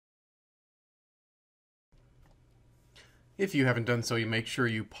If you haven't done so, you make sure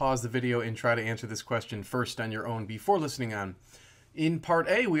you pause the video and try to answer this question first on your own before listening on. In part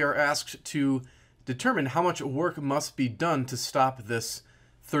A, we are asked to determine how much work must be done to stop this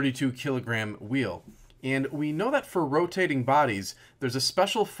 32 kilogram wheel. And we know that for rotating bodies, there's a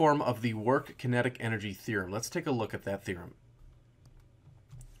special form of the work kinetic energy theorem. Let's take a look at that theorem.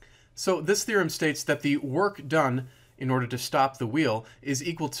 So this theorem states that the work done in order to stop the wheel is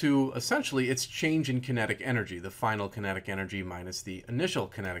equal to, essentially, its change in kinetic energy, the final kinetic energy minus the initial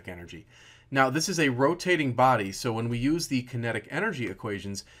kinetic energy. Now, this is a rotating body, so when we use the kinetic energy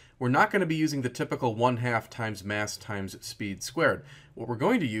equations, we're not going to be using the typical 1/2 times mass times speed squared. What we're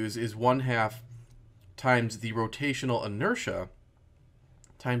going to use is 1/2 times the rotational inertia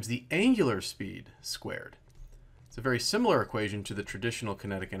times the angular speed squared. It's a very similar equation to the traditional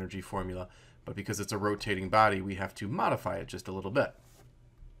kinetic energy formula, but because it's a rotating body, we have to modify it just a little bit.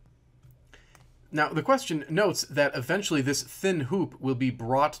 Now, the question notes that eventually this thin hoop will be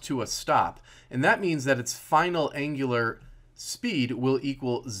brought to a stop, and that means that its final angular speed will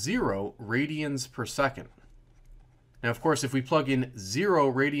equal 0 radians per second. Now, of course, if we plug in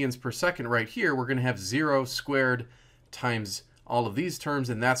 0 radians per second right here, we're going to have 0 squared times all of these terms,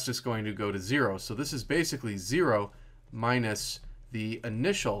 and that's just going to go to 0. So this is basically 0 minus the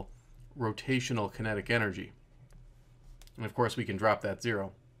initial rotational kinetic energy. And of course, we can drop that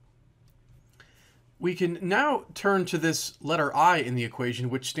 0. We can now turn to this letter I in the equation,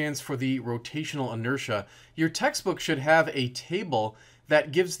 which stands for the rotational inertia. Your textbook should have a table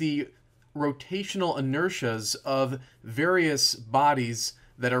that gives the rotational inertias of various bodies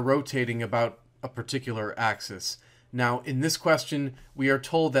that are rotating about a particular axis. Now, in this question, we are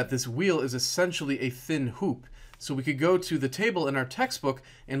told that this wheel is essentially a thin hoop. So we could go to the table in our textbook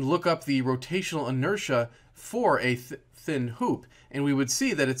and look up the rotational inertia for a thin hoop, and we would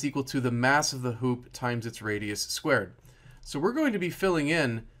see that it's equal to the mass of the hoop times its radius squared. So we're going to be filling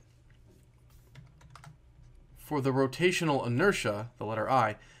in for the rotational inertia, the letter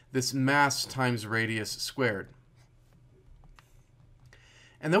I, this mass times radius squared.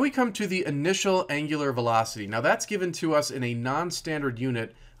 And then we come to the initial angular velocity. Now that's given to us in a non-standard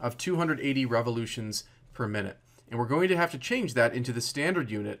unit of 280 revolutions per minute. And we're going to have to change that into the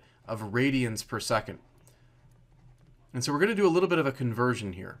standard unit of radians per second. And so we're going to do a little bit of a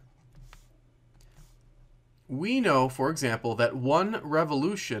conversion here. We know, for example, that 1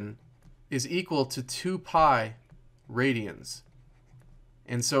 revolution is equal to 2 pi radians.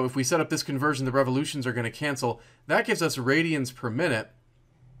 And so if we set up this conversion, the revolutions are going to cancel. That gives us radians per minute.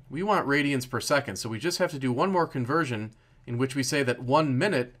 We want radians per second, so we just have to do one more conversion in which we say that 1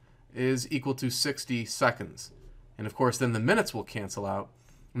 minute is equal to 60 seconds. And of course, then the minutes will cancel out.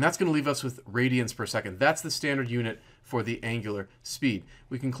 And that's going to leave us with radians per second. That's the standard unit for the angular speed.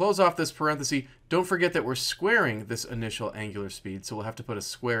 We can close off this parenthesis. Don't forget that we're squaring this initial angular speed, so we'll have to put a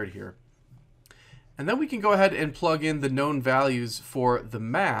squared here. And then we can go ahead and plug in the known values for the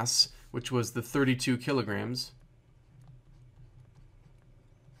mass, which was the 32 kilograms.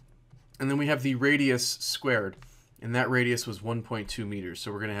 And then we have the radius squared, and that radius was 1.2 meters.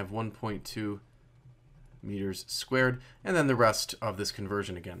 So we're going to have 1.2 meters squared, and then the rest of this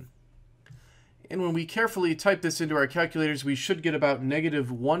conversion again. And when we carefully type this into our calculators, we should get about negative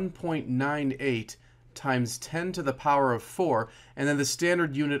 1.98 times 10 to the power of 4, and then the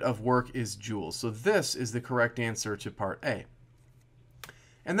standard unit of work is joules. So this is the correct answer to part A.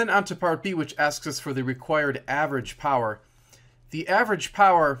 And then on to part B, which asks us for the required average power. The average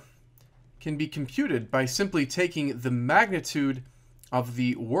power can be computed by simply taking the magnitude of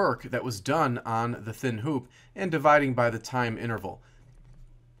the work that was done on the thin hoop and dividing by the time interval.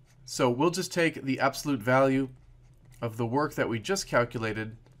 So we'll just take the absolute value of the work that we just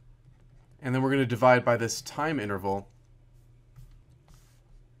calculated, and then we're going to divide by this time interval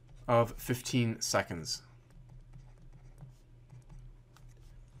of 15 seconds.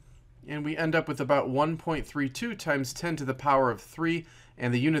 And we end up with about 1.32 times 10 to the power of 3,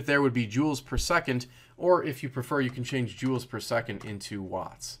 and the unit there would be joules per second, or if you prefer, you can change joules per second into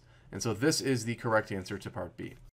watts. And so this is the correct answer to part B.